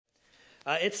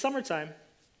It's summertime.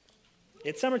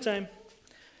 It's summertime.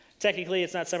 Technically,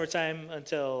 it's not summertime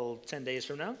until 10 days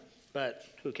from now, but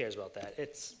who cares about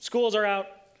that? Schools are out.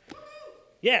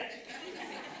 Yeah.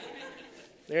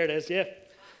 There it is, yeah.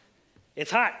 It's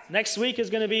hot. Next week is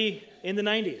going to be in the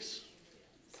 90s.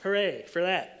 Hooray for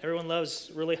that. Everyone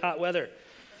loves really hot weather.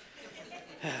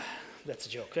 That's a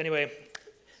joke. Anyway,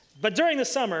 but during the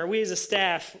summer, we as a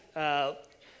staff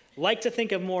like to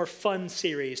think of more fun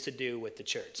series to do with the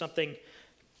church, something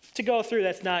to go through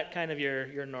that's not kind of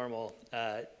your normal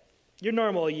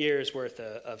year's worth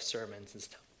of sermons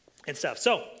and stuff.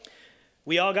 So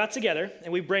we all got together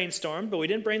and we brainstormed, but we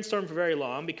didn't brainstorm for very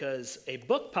long because a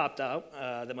book popped out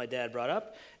that my dad brought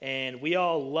up, and we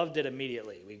all loved it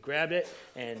immediately. We grabbed it,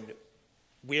 and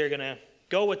we are going to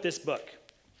go with this book.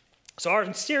 So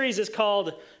our series is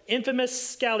called Infamous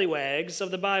Scallywags of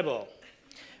the Bible,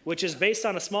 which is based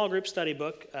on a small group study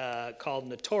book called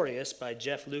Notorious by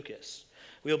Jeff Lucas.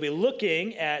 We'll be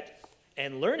looking at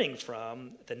and learning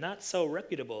from the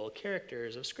not-so-reputable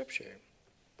characters of Scripture.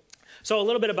 So a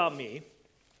little bit about me.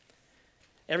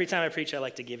 Every time I preach, I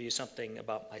like to give you something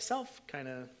about myself, kind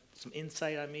of some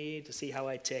insight on me to see how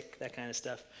I tick, that kind of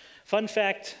stuff. Fun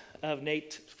fact of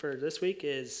Nate for this week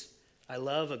is I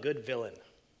love a good villain.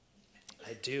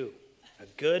 I do. A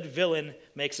good villain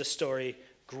makes a story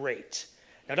great.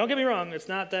 Now, don't get me wrong. It's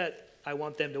not that I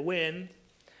want them to win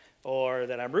or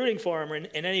that I'm rooting for them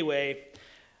in any way.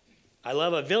 I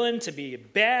love a villain to be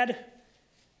bad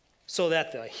so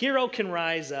that the hero can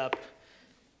rise up,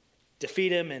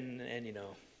 defeat him, and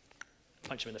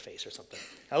punch him in the face or something.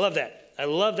 I love that. I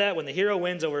love that when the hero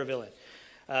wins over a villain.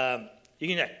 You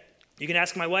can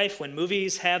ask my wife when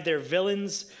movies have their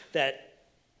villains that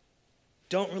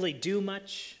don't really do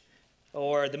much,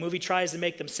 or the movie tries to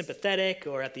make them sympathetic,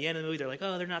 or at the end of the movie they're like,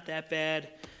 oh, they're not that bad.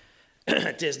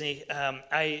 Disney.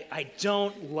 I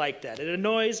don't like that. It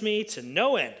annoys me to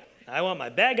no end. I want my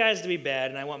bad guys to be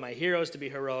bad, and I want my heroes to be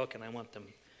heroic, and I want them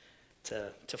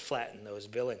to flatten those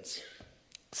villains.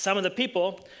 Some of the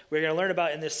people we're going to learn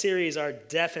about in this series are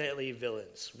definitely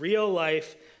villains,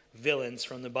 real-life villains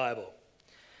from the Bible.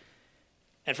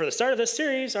 And for the start of this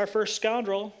series, our first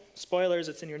scoundrel, spoilers,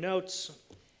 it's in your notes,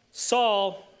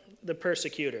 Saul the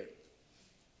persecutor.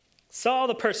 Saul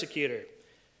the persecutor.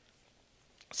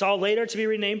 Saul, later to be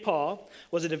renamed Paul,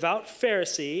 was a devout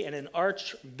Pharisee and an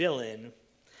arch-villain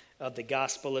of the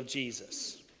gospel of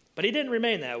Jesus. But he didn't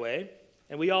remain that way,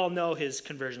 and we all know his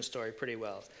conversion story pretty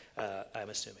well, I'm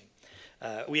assuming.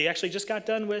 We actually just got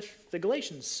done with the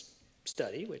Galatians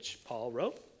study, which Paul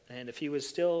wrote, and if he was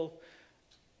still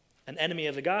an enemy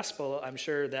of the gospel, I'm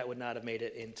sure that would not have made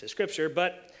it into Scripture,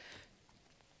 but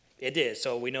it did,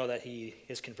 so we know that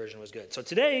his conversion was good. So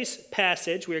today's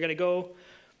passage, we are going to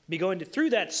be going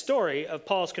through that story of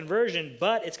Paul's conversion,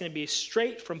 but it's going to be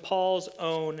straight from Paul's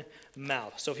own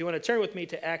mouth. So if you want to turn with me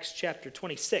to Acts chapter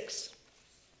 26.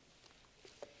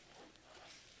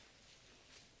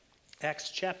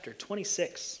 Acts chapter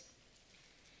 26.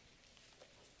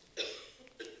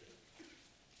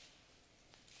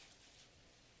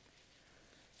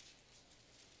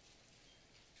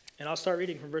 And I'll start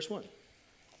reading from verse 1.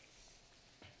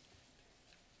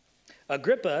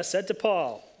 Agrippa said to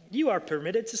Paul, "You are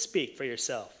permitted to speak for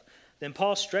yourself." Then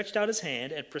Paul stretched out his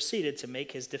hand and proceeded to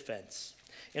make his defense.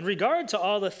 "In regard to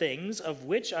all the things of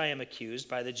which I am accused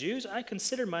by the Jews, I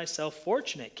consider myself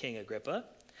fortunate, King Agrippa,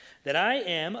 that I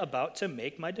am about to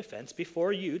make my defense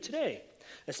before you today,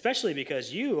 especially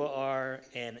because you are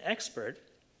an expert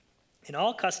in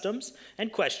all customs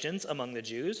and questions among the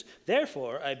Jews.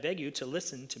 Therefore, I beg you to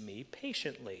listen to me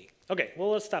patiently." Okay,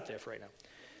 well, let's stop there for right now.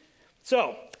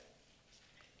 So,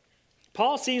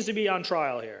 Paul seems to be on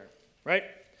trial here, right?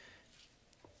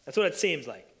 That's what it seems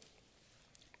like.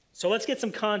 So let's get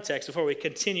some context before we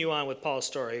continue on with Paul's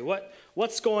story.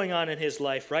 What's going on in his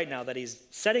life right now that he's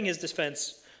setting his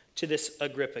defense to this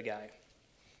Agrippa guy?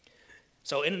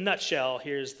 So in a nutshell,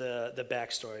 here's the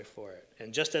backstory for it.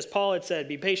 And just as Paul had said,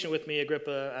 be patient with me,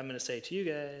 Agrippa, I'm going to say to you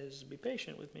guys, be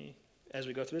patient with me as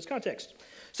we go through this context.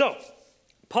 So,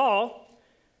 Paul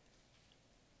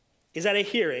is at a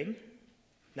hearing,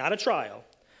 not a trial,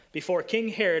 before King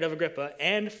Herod Agrippa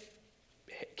and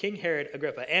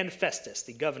Festus,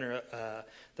 the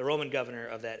Roman governor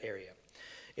of that area.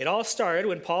 It all started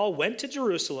when Paul went to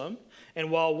Jerusalem, and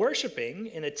while worshiping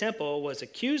in the temple was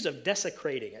accused of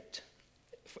desecrating it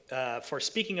for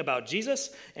speaking about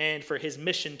Jesus and for his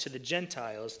mission to the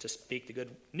Gentiles to speak the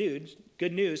good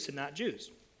news to not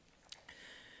Jews.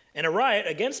 And a riot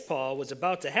against Paul was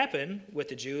about to happen with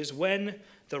the Jews when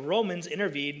the Romans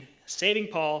intervened, saving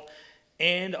Paul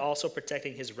and also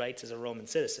protecting his rights as a Roman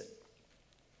citizen.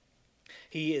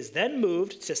 He is then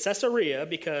moved to Caesarea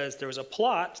because there was a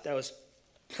plot that was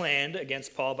planned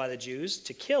against Paul by the Jews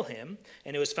to kill him,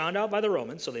 and it was found out by the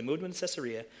Romans, so they moved him to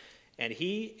Caesarea, and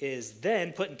he is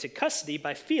then put into custody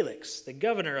by Felix, the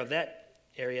governor of that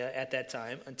area at that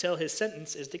time, until his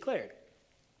sentence is declared.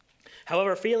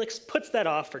 However, Felix puts that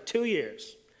off for 2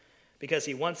 years because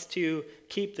he wants to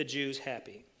keep the Jews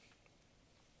happy.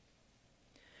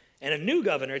 And a new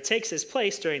governor takes his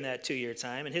place during that 2-year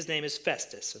time, and his name is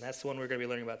Festus, and that's the one we're going to be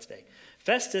learning about today.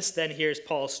 Festus then hears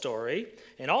Paul's story,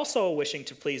 and also wishing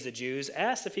to please the Jews,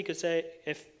 asked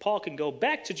if Paul can go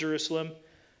back to Jerusalem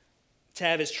to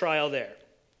have his trial there.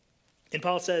 And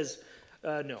Paul says,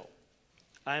 no,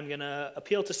 I'm going to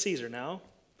appeal to Caesar now,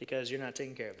 because you're not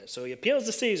taking care of this. So he appeals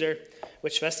to Caesar,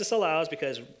 which Festus allows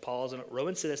because Paul is a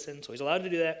Roman citizen, so he's allowed to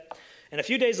do that. And a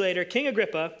few days later, King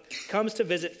Agrippa comes to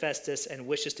visit Festus and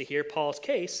wishes to hear Paul's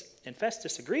case, and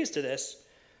Festus agrees to this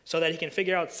so that he can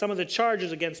figure out some of the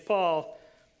charges against Paul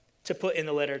to put in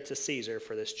the letter to Caesar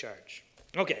for this charge.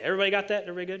 Okay, everybody got that?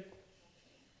 Everybody good?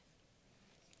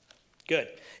 Good.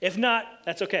 If not,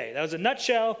 that's okay. That was a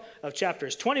nutshell of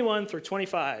chapters 21 through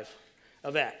 25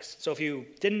 of Acts. So if you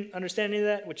didn't understand any of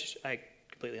that, which I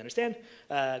completely understand,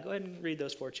 go ahead and read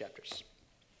those 4 chapters.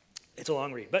 It's a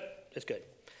long read, but it's good.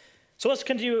 So let's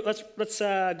continue. Let's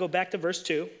go back to verse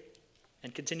 2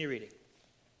 and continue reading.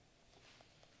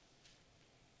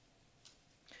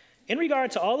 In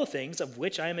regard to all the things of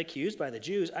which I am accused by the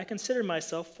Jews, I consider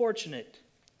myself fortunate,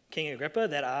 King Agrippa,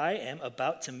 that I am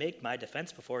about to make my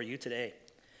defense before you today,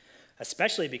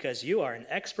 especially because you are an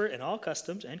expert in all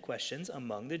customs and questions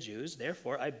among the Jews.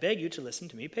 Therefore, I beg you to listen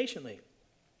to me patiently.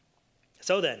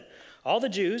 So then, all the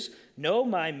Jews know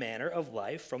my manner of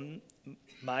life from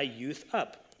my youth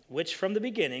up, which from the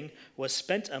beginning was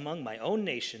spent among my own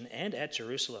nation and at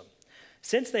Jerusalem.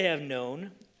 Since they have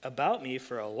known about me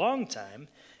for a long time,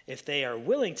 if they are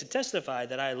willing to testify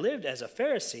that I lived as a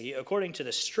Pharisee according to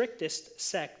the strictest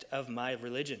sect of my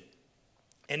religion.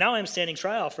 And now I am standing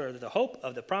trial for the hope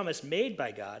of the promise made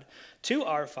by God to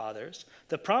our fathers,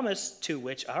 the promise to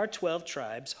which our 12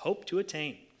 tribes hope to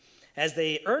attain, as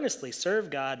they earnestly serve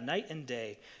God night and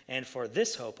day. And for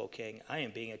this hope, O king, I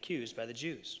am being accused by the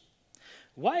Jews.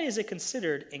 Why is it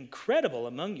considered incredible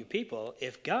among you people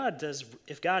if God does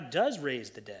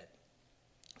raise the dead?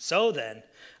 So then,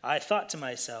 I thought to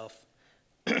myself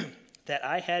that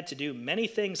I had to do many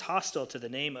things hostile to the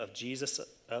name of Jesus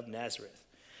of Nazareth.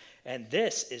 And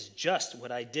this is just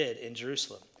what I did in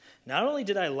Jerusalem. Not only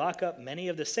did I lock up many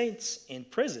of the saints in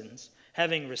prisons,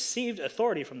 having received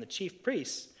authority from the chief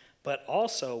priests, but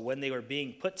also when they were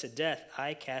being put to death,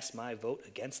 I cast my vote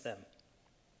against them.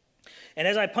 And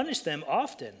as I punished them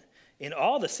often in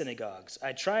all the synagogues,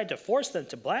 I tried to force them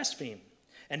to blaspheme.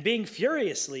 And being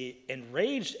furiously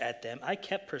enraged at them, I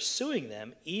kept pursuing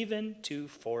them even to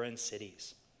foreign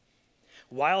cities.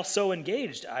 While so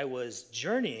engaged, I was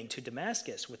journeying to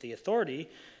Damascus with the authority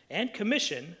and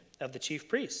commission of the chief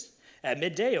priests. At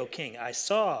midday, O king, I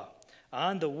saw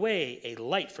on the way a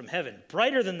light from heaven,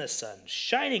 brighter than the sun,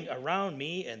 shining around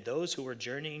me and those who were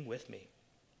journeying with me.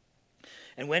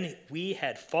 And when we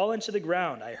had fallen to the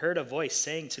ground, I heard a voice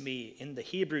saying to me in the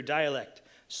Hebrew dialect,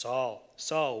 Saul,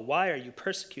 Saul, why are you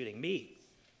persecuting me?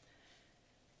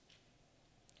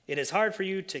 It is hard for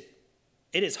you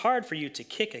to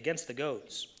kick against the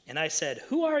goads. And I said,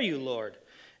 Who are you, Lord?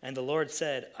 And the Lord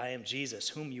said, I am Jesus,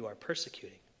 whom you are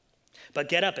persecuting. But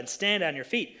get up and stand on your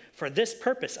feet. For this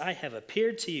purpose I have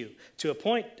appeared to you, to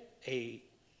appoint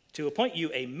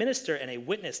you a minister and a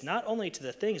witness, not only to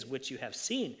the things which you have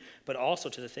seen, but also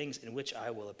to the things in which I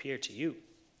will appear to you,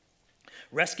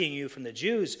 rescuing you from the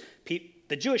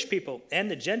Jewish people and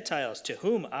the Gentiles to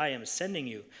whom I am sending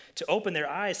you, to open their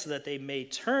eyes so that they may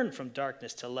turn from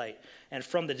darkness to light and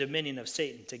from the dominion of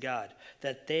Satan to God,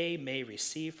 that they may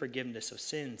receive forgiveness of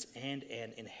sins and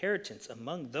an inheritance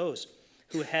among those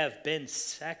who have been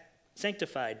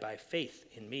sanctified by faith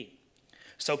in me.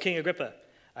 So, King Agrippa,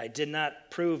 I did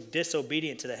not prove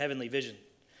disobedient to the heavenly vision,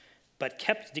 but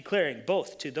kept declaring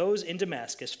both to those in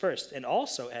Damascus first, and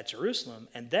also at Jerusalem,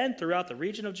 and then throughout the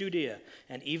region of Judea,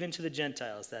 and even to the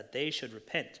Gentiles, that they should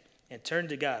repent and turn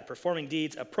to God, performing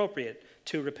deeds appropriate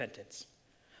to repentance.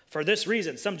 For this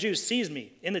reason, some Jews seized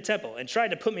me in the temple and tried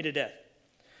to put me to death.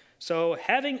 So,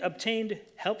 having obtained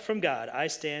help from God, I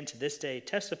stand to this day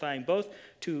testifying both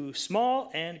to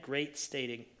small and great,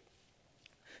 stating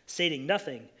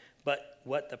nothing but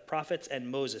what the prophets and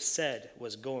Moses said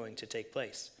was going to take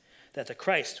place, that the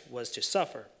Christ was to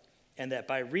suffer, and that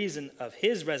by reason of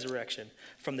his resurrection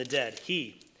from the dead,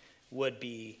 he would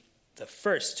be the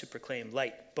first to proclaim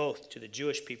light both to the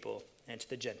Jewish people and to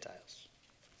the Gentiles.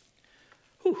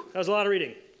 Whew, that was a lot of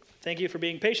reading. Thank you for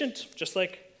being patient, just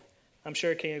like I'm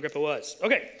sure King Agrippa was.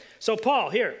 Okay, so Paul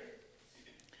here,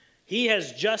 he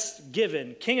has just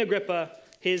given King Agrippa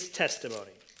his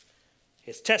testimony.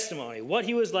 His testimony, what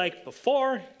he was like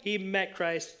before he met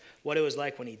Christ, what it was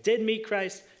like when he did meet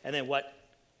Christ, and then what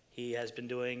he has been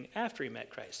doing after he met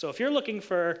Christ. So if you're looking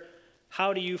for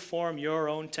how do you form your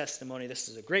own testimony, this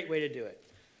is a great way to do it.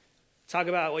 Talk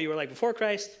about what you were like before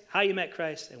Christ, how you met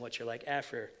Christ, and what you're like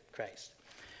after Christ.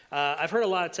 I've heard a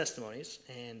lot of testimonies,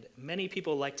 and many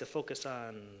people like to focus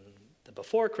on the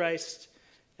before Christ,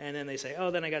 and then they say,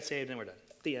 oh, then I got saved, and we're done.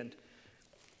 The end.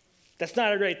 That's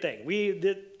not a great thing.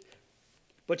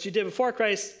 What you did before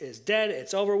Christ is dead.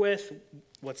 It's over with.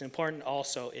 What's important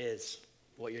also is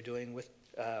what you're doing with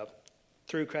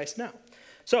through Christ now.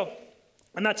 So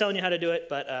I'm not telling you how to do it,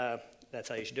 but that's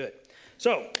how you should do it.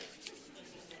 So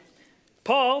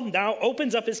Paul now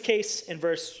opens up his case in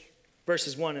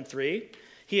verses 1 and 3.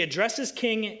 He addresses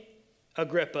King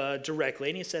Agrippa directly,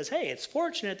 and he says, hey, it's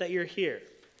fortunate that you're here,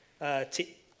 that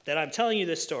I'm telling you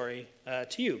this story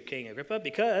to you, King Agrippa,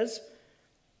 because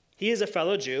he is a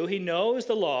fellow Jew. He knows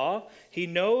the law. He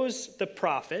knows the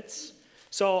prophets.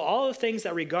 So all the things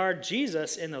that regard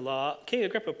Jesus in the law, King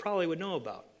Agrippa probably would know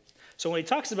about. So when he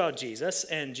talks about Jesus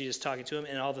and Jesus talking to him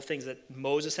and all the things that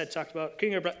Moses had talked about,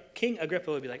 King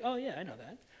Agrippa would be like, oh, yeah, I know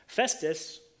that.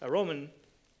 Festus, a Roman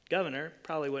governor,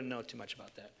 probably wouldn't know too much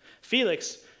about that.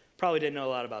 Felix probably didn't know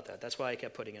a lot about that. That's why he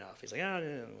kept putting it off. He's like,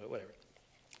 no, whatever.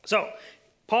 So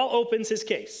Paul opens his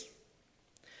case,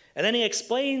 and then he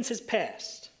explains his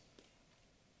past.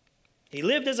 He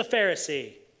lived as a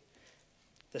Pharisee,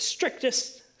 the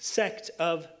strictest sect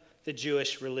of the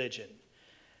Jewish religion.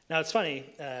 Now, it's funny.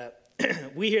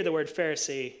 We hear the word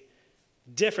Pharisee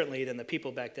differently than the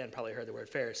people back then probably heard the word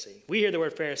Pharisee. We hear the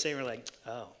word Pharisee, and we're like,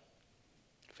 oh,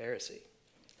 Pharisee.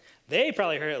 They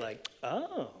probably heard it like,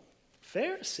 oh,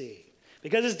 Pharisee.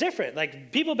 Because it's different.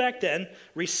 Like, people back then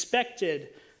respected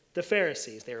the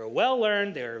Pharisees. They were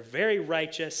well-learned. They were very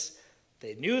righteous.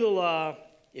 They knew the law.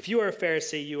 If you were a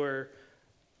Pharisee, you were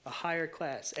a higher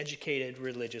class, educated,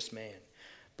 religious man.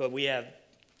 But we have,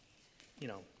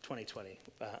 2020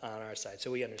 on our side,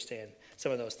 so we understand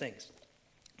some of those things.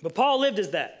 But Paul lived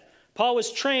as that. Paul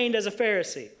was trained as a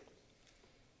Pharisee.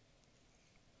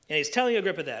 And he's telling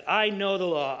Agrippa that. I know the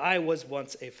law. I was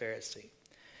once a Pharisee.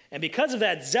 And because of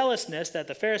that zealousness that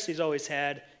the Pharisees always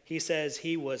had, he says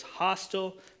he was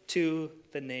hostile to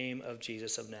the name of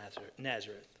Jesus of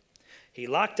Nazareth. He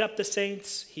locked up the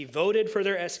saints. He voted for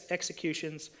their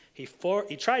executions. He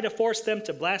tried to force them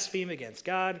to blaspheme against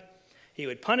God. He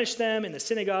would punish them in the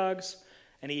synagogues,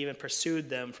 and he even pursued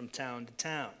them from town to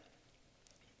town.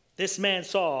 This man,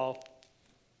 Saul,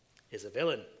 is a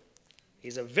villain.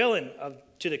 He's a villain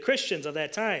to the Christians of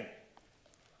that time.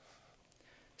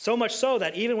 So much so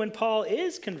that even when Paul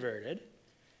is converted,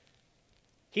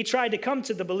 he tried to come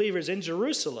to the believers in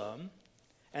Jerusalem,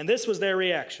 and this was their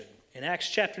reaction. In Acts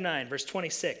chapter 9, verse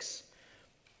 26.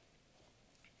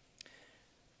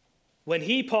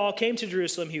 When Paul, came to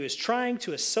Jerusalem, he was trying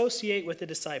to associate with the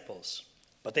disciples,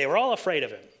 but they were all afraid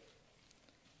of him,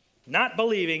 not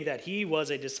believing that he was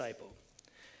a disciple.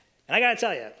 And I got to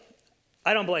tell you,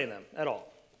 I don't blame them at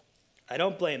all. I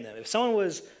don't blame them. If someone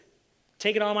was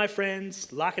taking all my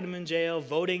friends, locking them in jail,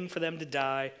 voting for them to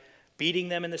die, beating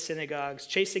them in the synagogues,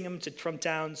 chasing them from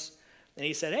towns, and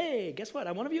he said, hey, guess what?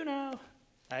 I'm one of you now.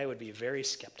 I would be very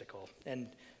skeptical. And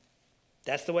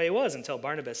that's the way it was until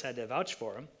Barnabas had to vouch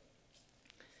for him.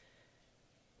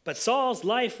 But Saul's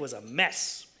life was a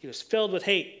mess. He was filled with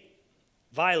hate,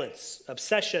 violence,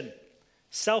 obsession,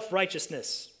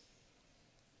 self-righteousness.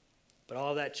 But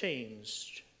all of that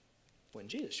changed when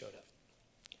Jesus showed up.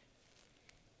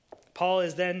 Saul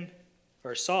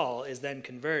is then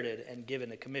converted and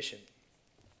given a commission.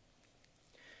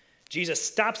 Jesus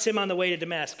stops him on the way to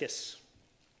Damascus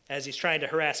as he's trying to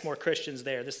harass more Christians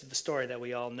there. This is the story that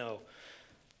we all know.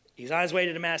 He's on his way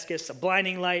to Damascus. A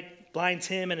blinding light blinds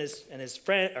him and his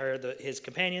friend or his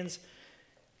companions,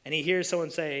 and he hears someone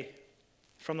say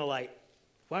from the light,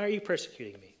 "Why are you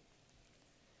persecuting me?"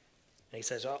 And he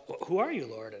says, "Oh, who are you,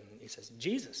 Lord?" And he says,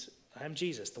 "Jesus. I am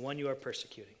Jesus, the one you are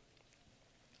persecuting."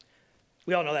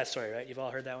 We all know that story, right? You've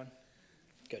all heard that one?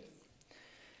 Good.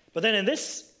 But then in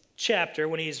this chapter,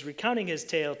 when he's recounting his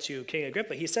tale to King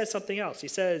Agrippa, he says something else. He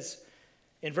says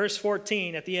in verse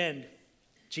 14 at the end,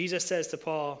 Jesus says to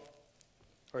Paul,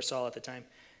 or Saul at the time,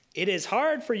 "It is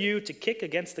hard for you to kick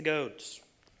against the goads."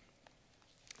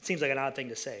 It seems like an odd thing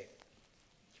to say.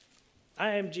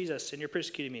 I am Jesus and you're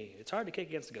persecuting me. It's hard to kick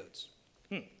against the goads.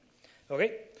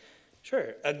 Okay,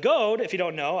 sure. A goad, if you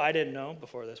don't know, I didn't know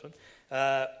before this one,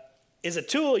 is a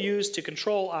tool used to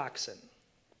control oxen.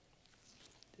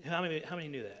 How many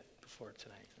knew that before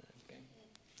tonight? Okay.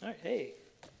 All right, hey,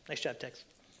 nice job, Tex.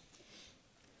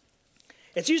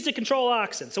 It's used to control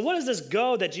oxen. So what is this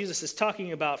go that Jesus is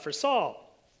talking about for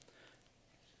Saul?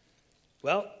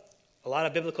 Well, a lot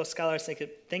of biblical scholars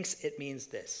thinks it means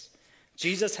this.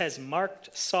 Jesus has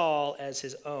marked Saul as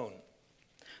his own.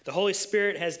 The Holy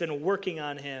Spirit has been working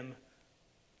on him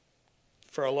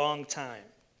for a long time.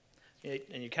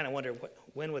 And you kind of wonder,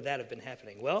 when would that have been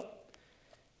happening? Well,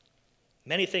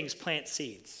 many things plant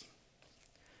seeds.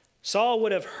 Saul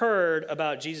would have heard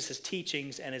about Jesus'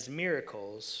 teachings and his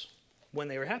miracles when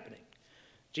they were happening.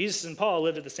 Jesus and Paul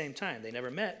lived at the same time. They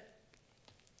never met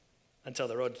until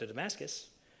the road to Damascus.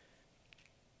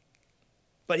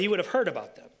 But he would have heard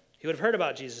about them. He would have heard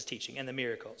about Jesus' teaching and the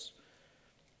miracles.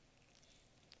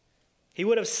 He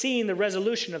would have seen the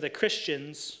resolution of the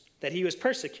Christians that he was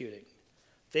persecuting.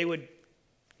 They would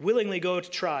willingly go to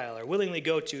trial or willingly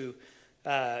go to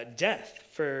death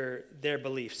for their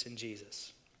beliefs in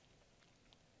Jesus.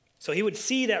 So he would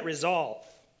see that resolve.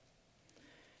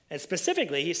 And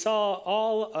specifically, he saw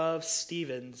all of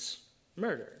Stephen's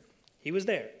murder. He was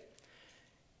there.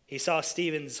 He saw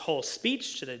Stephen's whole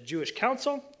speech to the Jewish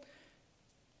council,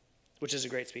 which is a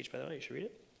great speech, by the way. You should read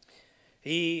it.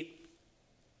 He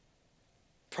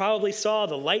probably saw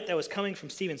the light that was coming from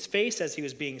Stephen's face as he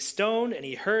was being stoned, and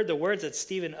he heard the words that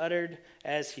Stephen uttered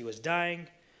as he was dying.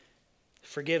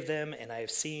 Forgive them, and I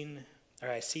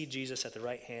see Jesus at the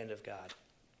right hand of God.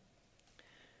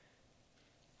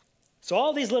 So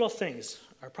all these little things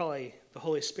are probably the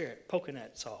Holy Spirit poking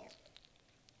at Saul.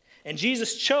 And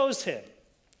Jesus chose him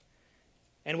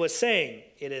and was saying,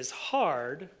 it is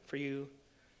hard for you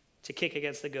to kick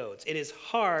against the goads. It is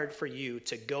hard for you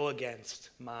to go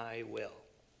against my will.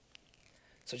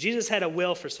 So Jesus had a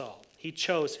will for Saul. He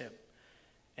chose him.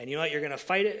 And you know what? You're going to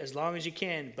fight it as long as you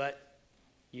can, but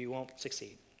you won't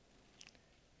succeed.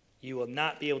 You will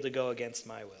not be able to go against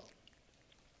my will.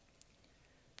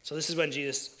 So this is when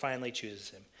Jesus finally chooses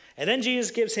him. And then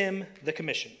Jesus gives him the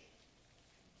commission.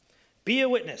 Be a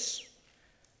witness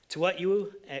to what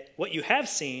you have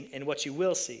seen and what you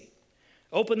will see.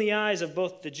 Open the eyes of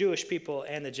both the Jewish people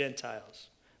and the Gentiles.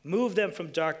 Move them from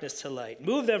darkness to light.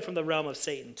 Move them from the realm of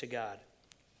Satan to God.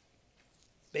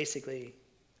 Basically,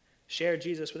 share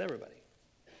Jesus with everybody.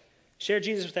 Share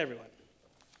Jesus with everyone.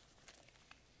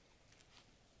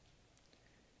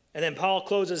 And then Paul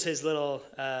closes his little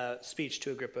speech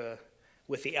to Agrippa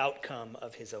with the outcome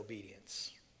of his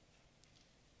obedience.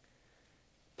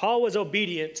 Paul was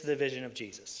obedient to the vision of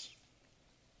Jesus.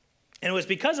 And it was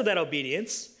because of that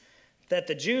obedience that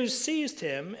the Jews seized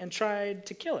him and tried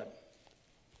to kill him.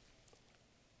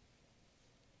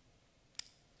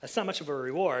 That's not much of a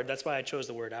reward. That's why I chose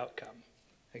the word outcome.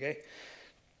 Okay?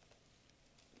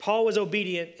 Paul was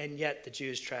obedient, and yet the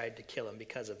Jews tried to kill him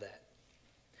because of that.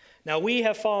 Now, we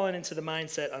have fallen into the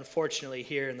mindset, unfortunately,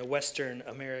 here in the Western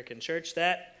American church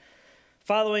that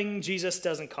following Jesus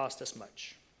doesn't cost us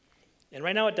much. And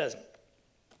right now it doesn't.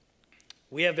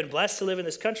 We have been blessed to live in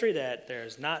this country that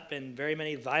there's not been very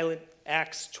many violent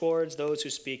acts towards those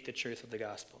who speak the truth of the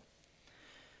gospel.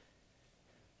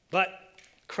 But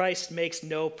Christ makes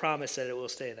no promise that it will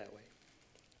stay that way.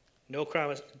 No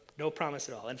promise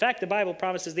at all. In fact, the Bible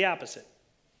promises the opposite.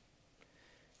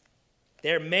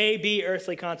 There may be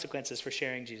earthly consequences for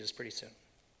sharing Jesus pretty soon.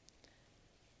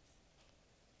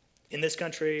 In this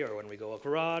country or when we go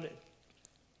abroad,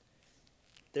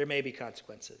 there may be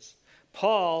consequences.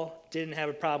 Paul didn't have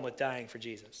a problem with dying for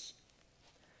Jesus.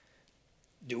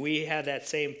 Do we have that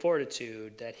same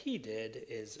fortitude that he did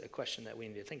is a question that we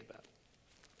need to think about.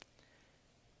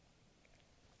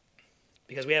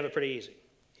 Because we have it pretty easy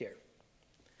here.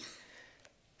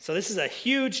 So this is a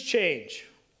huge change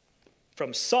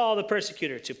from Saul the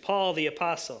persecutor to Paul the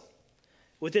apostle.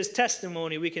 With his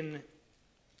testimony, we can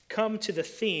come to the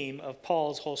theme of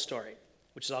Paul's whole story,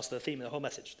 which is also the theme of the whole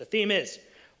message. The theme is,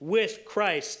 with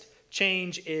Christ,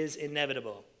 change is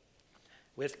inevitable.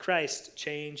 With Christ,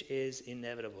 change is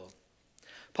inevitable.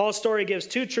 Paul's story gives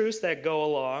two truths that go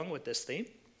along with this theme.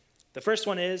 The first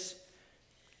one is,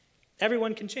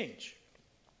 everyone can change.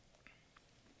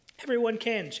 Everyone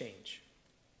can change.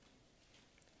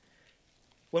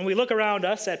 When we look around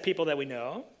us at people that we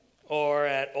know, or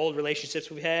at old relationships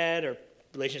we've had, or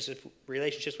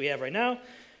relationships we have right now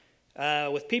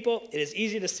with people, it is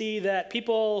easy to see that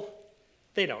people,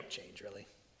 they don't change, really.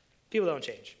 People don't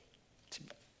change.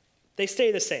 They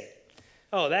stay the same.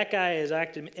 Oh, that guy has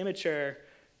acted immature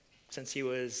since he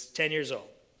was 10 years old.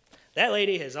 That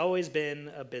lady has always been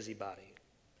a busybody.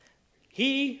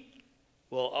 He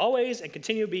will always and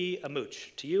continue to be a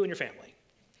mooch to you and your family.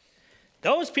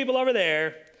 Those people over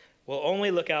there, will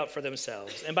only look out for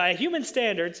themselves. And by human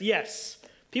standards, yes,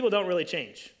 people don't really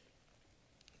change.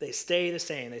 They stay the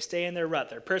same. They stay in their rut.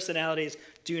 Their personalities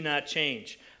do not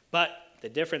change. But the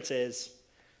difference is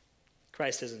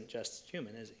Christ isn't just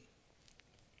human, is he?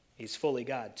 He's fully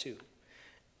God too.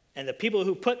 And the people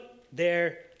who put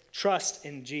their trust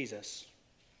in Jesus,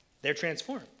 they're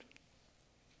transformed.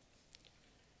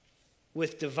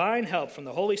 With divine help from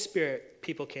the Holy Spirit,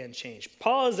 people can change.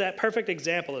 Paul is that perfect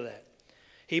example of that.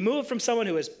 He moved from someone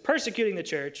who was persecuting the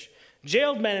church,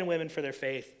 jailed men and women for their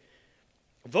faith,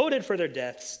 voted for their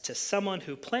deaths, to someone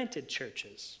who planted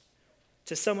churches,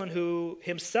 to someone who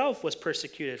himself was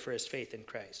persecuted for his faith in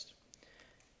Christ,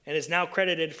 and is now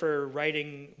credited for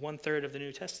writing 1/3 of the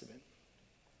New Testament.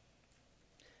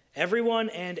 Everyone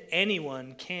and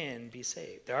anyone can be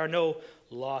saved. There are no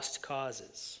lost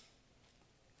causes.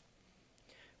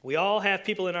 We all have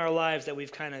people in our lives that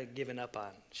we've kind of given up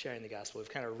on sharing the gospel. We've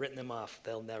kind of written them off.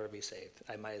 They'll never be saved.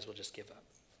 I might as well just give up.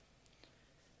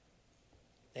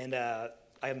 And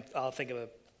I'll think of a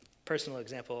personal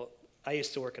example. I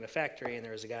used to work in a factory, and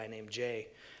there was a guy named Jay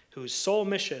whose sole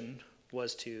mission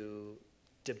was to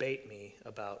debate me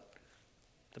about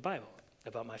the Bible,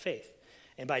 about my faith.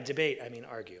 And by debate, I mean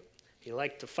argue. He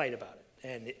liked to fight about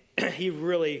it. And he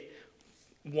really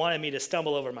wanted me to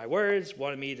stumble over my words,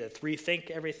 wanted me to rethink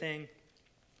everything.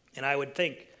 And I would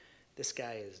think, this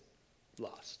guy is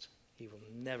lost. He will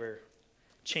never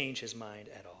change his mind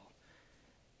at all.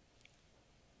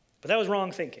 But that was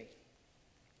wrong thinking.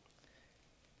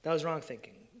 That was wrong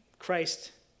thinking.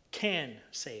 Christ can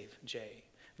save Jay.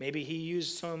 Maybe he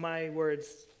used some of my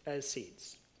words as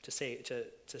seeds to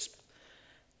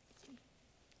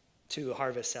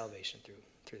harvest salvation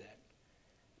through that.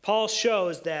 Paul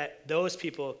shows that those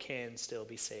people can still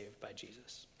be saved by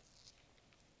Jesus.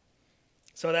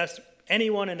 So that's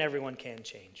anyone and everyone can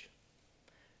change.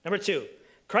 Number 2,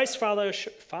 Christ's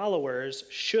followers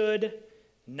should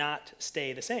not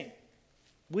stay the same.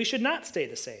 We should not stay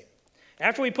the same.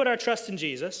 After we put our trust in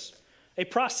Jesus, a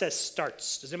process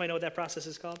starts. Does anybody know what that process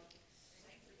is called?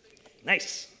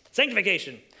 Nice.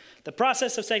 Sanctification. The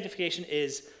process of sanctification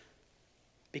is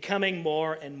becoming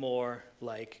more and more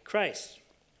like Christ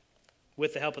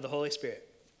with the help of the Holy Spirit.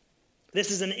 This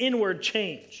is an inward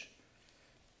change.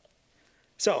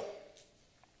 So,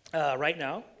 right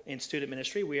now in student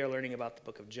ministry, we are learning about the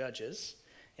book of Judges.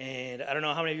 And I don't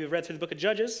know how many of you have read through the book of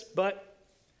Judges, but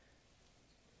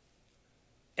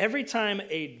every time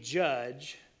a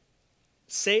judge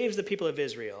saves the people of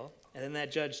Israel, and then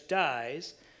that judge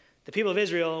dies, the people of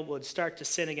Israel would start to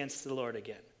sin against the Lord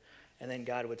again. And then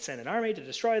God would send an army to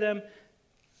destroy them.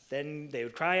 Then they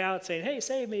would cry out saying, hey,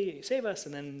 save me, save us.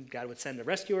 And then God would send a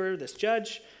rescuer, this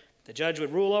judge. The judge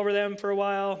would rule over them for a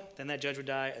while. Then that judge would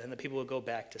die, and then the people would go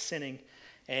back to sinning.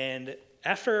 And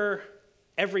after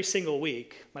every single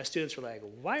week, my students were like,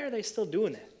 why are they still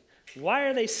doing that? Why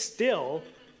are they still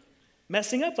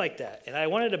messing up like that? And I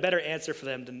wanted a better answer for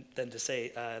them than to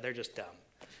say they're just dumb.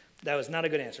 That was not a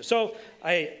good answer. So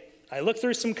I looked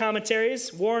through some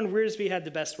commentaries. Warren Wiersbe had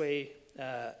the best way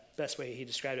he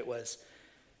described it was,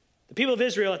 the people of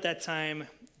Israel at that time,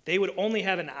 they would only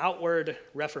have an outward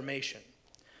reformation.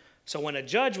 So when a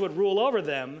judge would rule over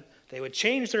them, they would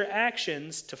change their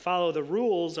actions to follow the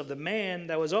rules of the man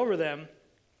that was over them,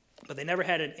 but they never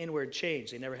had an inward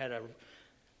change. They never had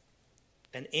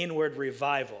an inward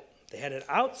revival. They had an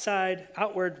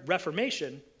outward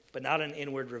reformation, but not an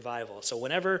inward revival. So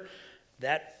whenever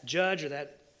that judge or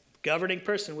that governing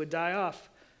person would die off,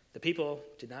 the people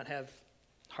did not have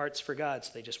hearts for God,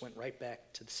 so they just went right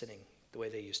back to the sinning the way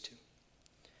they used to.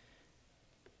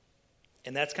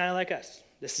 And that's kind of like us.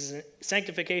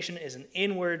 Sanctification is an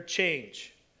inward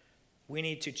change. We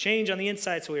need to change on the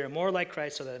inside so we are more like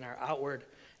Christ, so that our outward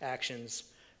actions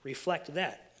reflect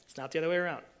that. It's not the other way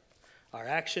around. Our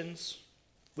actions,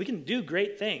 we can do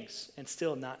great things and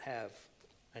still not have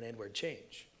an inward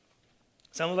change.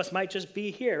 Some of us might just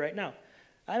be here right now.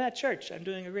 I'm at church. I'm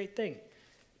doing a great thing.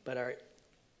 But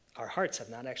our hearts have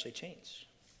not actually changed.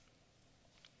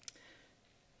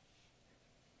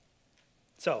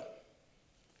 So,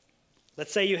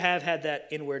 let's say you have had that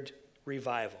inward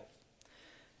revival.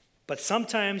 But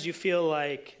sometimes you feel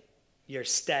like you're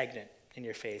stagnant in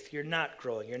your faith. You're not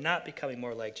growing. You're not becoming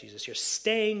more like Jesus. You're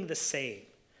staying the same.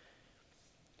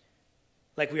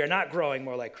 Like we are not growing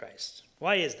more like Christ.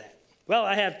 Why is that? Well,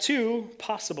 I have 2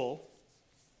 possible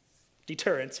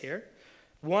deterrents here.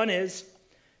 One is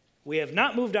we have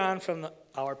not moved on from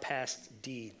our past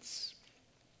deeds.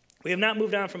 We have not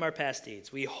moved on from our past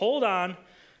deeds. We hold on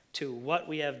to what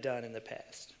we have done in the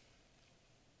past.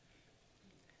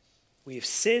 We've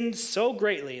sinned so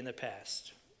greatly in the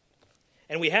past.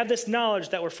 And we have this knowledge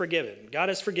that we're forgiven. God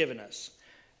has forgiven us.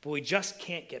 But we just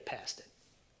can't get past it.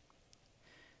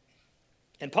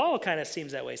 And Paul kind of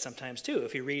seems that way sometimes too,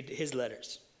 if you read his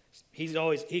letters.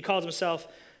 He calls himself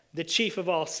the chief of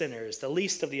all sinners, the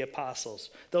least of the apostles,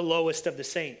 the lowest of the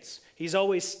saints. He's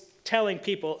always telling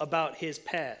people about his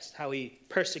past, how he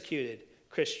persecuted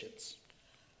Christians.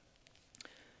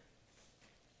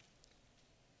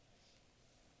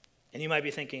 And you might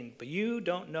be thinking, but you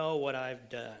don't know what I've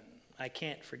done. I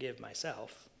can't forgive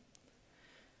myself.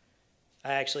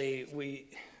 Me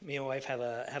and my wife have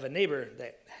a neighbor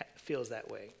that feels that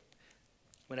way.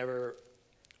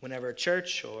 Whenever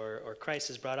church or Christ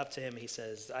is brought up to him, he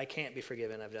says, I can't be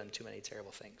forgiven. I've done too many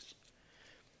terrible things.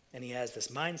 And he has this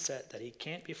mindset that he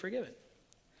can't be forgiven.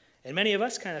 And many of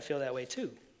us kind of feel that way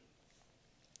too.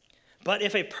 But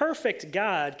if a perfect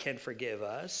God can forgive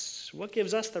us, what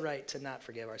gives us the right to not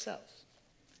forgive ourselves?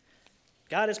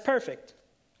 God is perfect.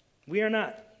 We are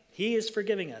not. He is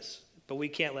forgiving us, but we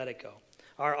can't let it go.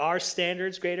 Are our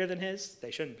standards greater than his?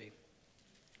 They shouldn't be,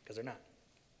 because they're not.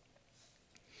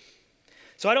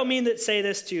 So I don't mean to say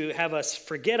this to have us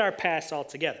forget our past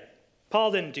altogether.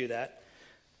 Paul didn't do that,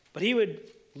 but he would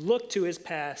look to his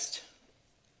past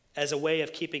as a way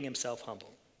of keeping himself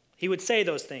humble. He would say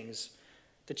those things,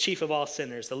 the chief of all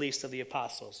sinners, the least of the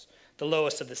apostles, the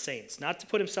lowest of the saints, not to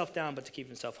put himself down, but to keep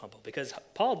himself humble, because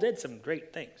Paul did some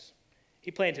great things. He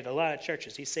planted a lot of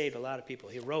churches. He saved a lot of people.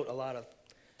 He wrote a lot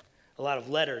of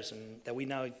letters that we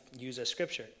now use as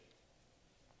scripture.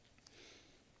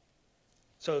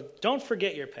 So don't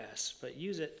forget your past, but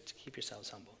use it to keep yourselves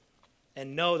humble.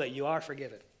 And know that you are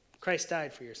forgiven. Christ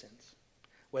died for your sins.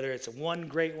 Whether it's one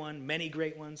great one, many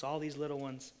great ones, all these little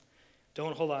ones,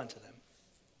 don't hold on to them.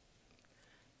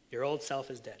 Your old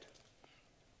self is dead.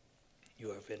 You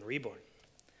have been reborn.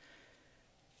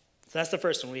 So that's the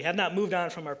first one. We have not moved on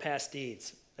from our past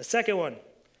deeds. The second one,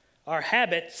 our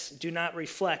habits do not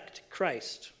reflect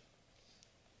Christ.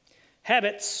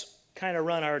 Habits kind of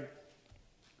run our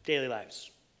daily lives.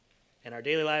 And our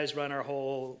daily lives run our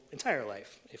whole entire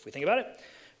life. If we think about it,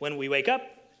 when we wake up,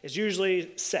 it's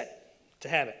usually set. It's a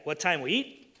habit. What time we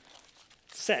eat,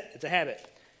 it's set. It's a habit.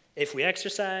 If we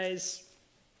exercise,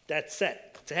 that's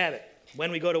set. It's a habit.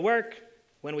 When we go to work,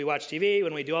 when we watch TV,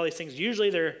 when we do all these things, usually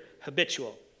they're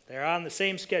habitual. They're on the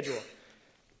same schedule.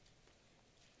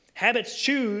 Habits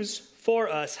choose for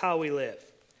us how we live.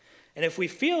 And if we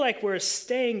feel like we're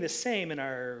staying the same in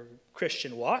our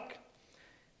Christian walk,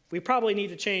 we probably need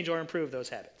to change or improve those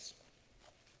habits,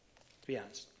 to be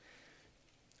honest.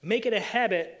 Make it a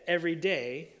habit every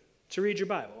day to read your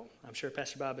Bible. I'm sure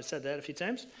Pastor Bob has said that a few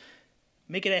times.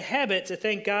 Make it a habit to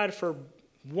thank God for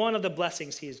one of the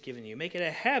blessings he has given you. Make it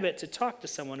a habit to talk to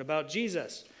someone about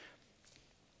Jesus.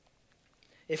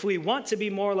 If we want to be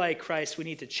more like Christ, we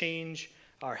need to change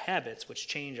our habits, which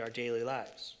change our daily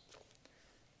lives.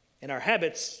 And our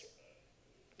habits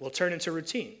will turn into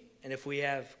routine. And if we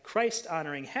have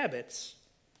Christ-honoring habits,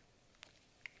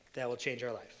 that will change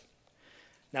our life.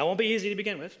 Now, it won't be easy to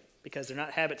begin with, because they're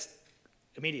not habits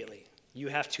immediately. You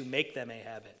have to make them a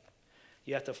habit.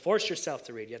 You have to force yourself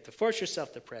to read. You have to force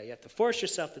yourself to pray. You have to force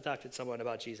yourself to talk to someone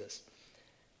about Jesus.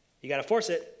 You got to force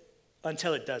it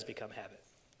until it does become habit.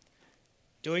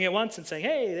 Doing it once and saying,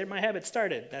 hey, there my habit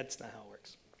started, that's not how it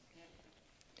works.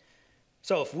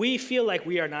 So if we feel like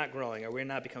we are not growing or we're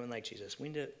not becoming like Jesus, we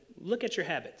need to look at your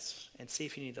habits and see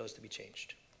if you need those to be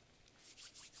changed.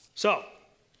 So,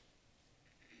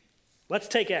 let's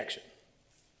take action.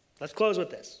 Let's close with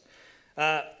this.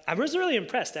 I was really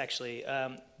impressed, actually.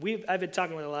 I've been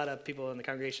talking with a lot of people in the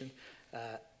congregation.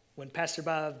 When Pastor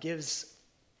Bob gives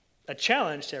a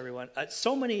challenge to everyone,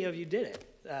 so many of you did it.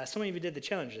 So many of you did the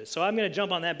challenges. So I'm going to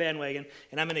jump on that bandwagon,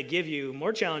 and I'm going to give you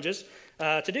more challenges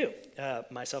to do,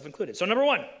 myself included. So number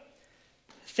one,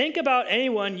 think about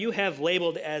anyone you have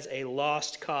labeled as a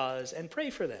lost cause and pray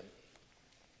for them.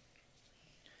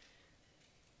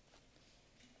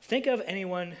 Think of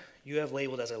anyone you have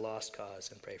labeled as a lost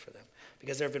cause and pray for them.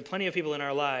 Because there have been plenty of people in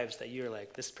our lives that you're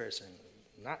like, this person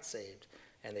not saved,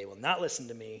 and they will not listen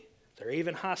to me. They're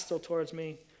even hostile towards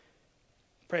me.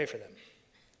 Pray for them.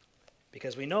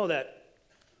 Because we know that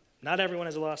not everyone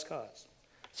is a lost cause.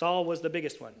 Saul was the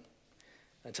biggest one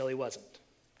until he wasn't.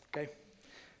 Okay?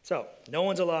 So, no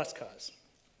one's a lost cause.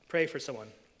 Pray for someone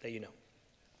that you know.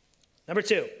 Number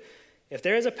two, if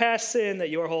there is a past sin that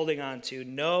you are holding on to,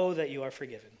 know that you are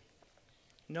forgiven.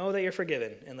 Know that you're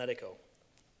forgiven and let it go.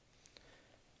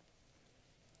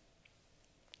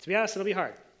 To be honest, it'll be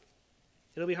hard.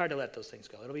 It'll be hard to let those things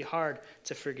go. It'll be hard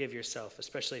to forgive yourself,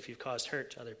 especially if you've caused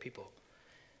hurt to other people.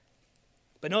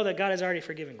 But know that God has already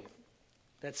forgiven you.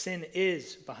 That sin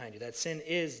is behind you. That sin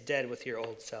is dead with your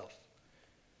old self.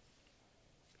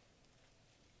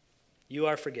 You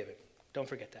are forgiven. Don't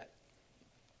forget that.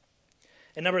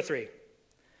 And number 3,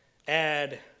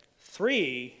 add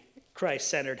 3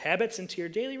 Christ-centered habits into your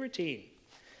daily routine.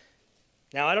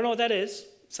 Now, I don't know what that is.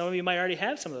 Some of you might already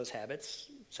have some of those habits,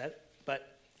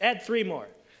 but add 3 more.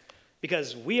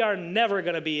 Because we are never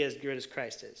going to be as good as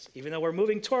Christ is. Even though we're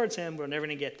moving towards him, we're never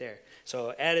going to get there.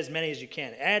 So add as many as you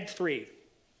can. Add 3.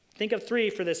 Think of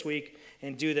 3 for this week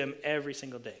and do them every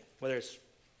single day. Whether it's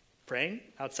praying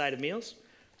outside of meals,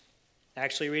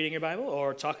 actually reading your Bible,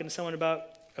 or talking to someone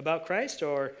about Christ,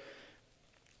 or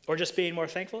just being more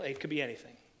thankful. It could be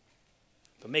anything.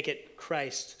 But make it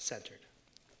Christ-centered.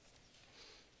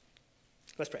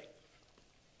 Let's pray.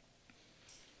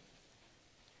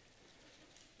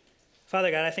 Father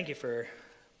God, I thank you for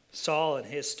Saul and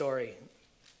his story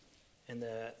and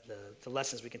the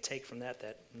lessons we can take from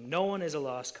that no one is a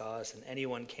lost cause and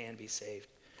anyone can be saved.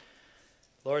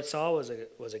 Lord, Saul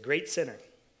was a great sinner,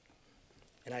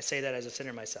 and I say that as a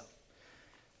sinner myself.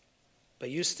 But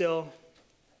you still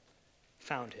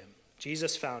found him.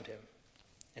 Jesus found him,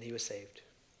 and he was saved,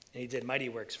 and he did mighty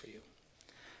works for you.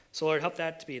 So Lord, help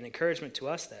that to be an encouragement to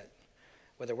us that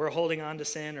whether we're holding on to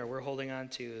sin or we're holding on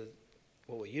to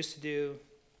what we used to do,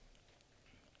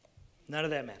 none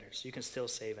of that matters. You can still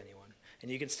save anyone, and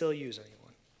you can still use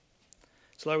anyone.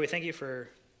 So Lord, we thank you for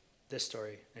this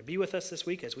story. And be with us this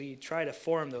week as we try to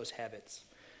form those habits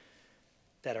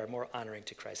that are more honoring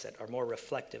to Christ, that are more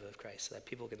reflective of Christ, so that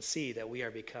people can see that we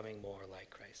are becoming more like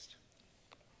Christ.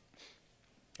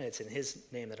 And it's in his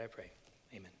name that I pray.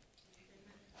 Amen.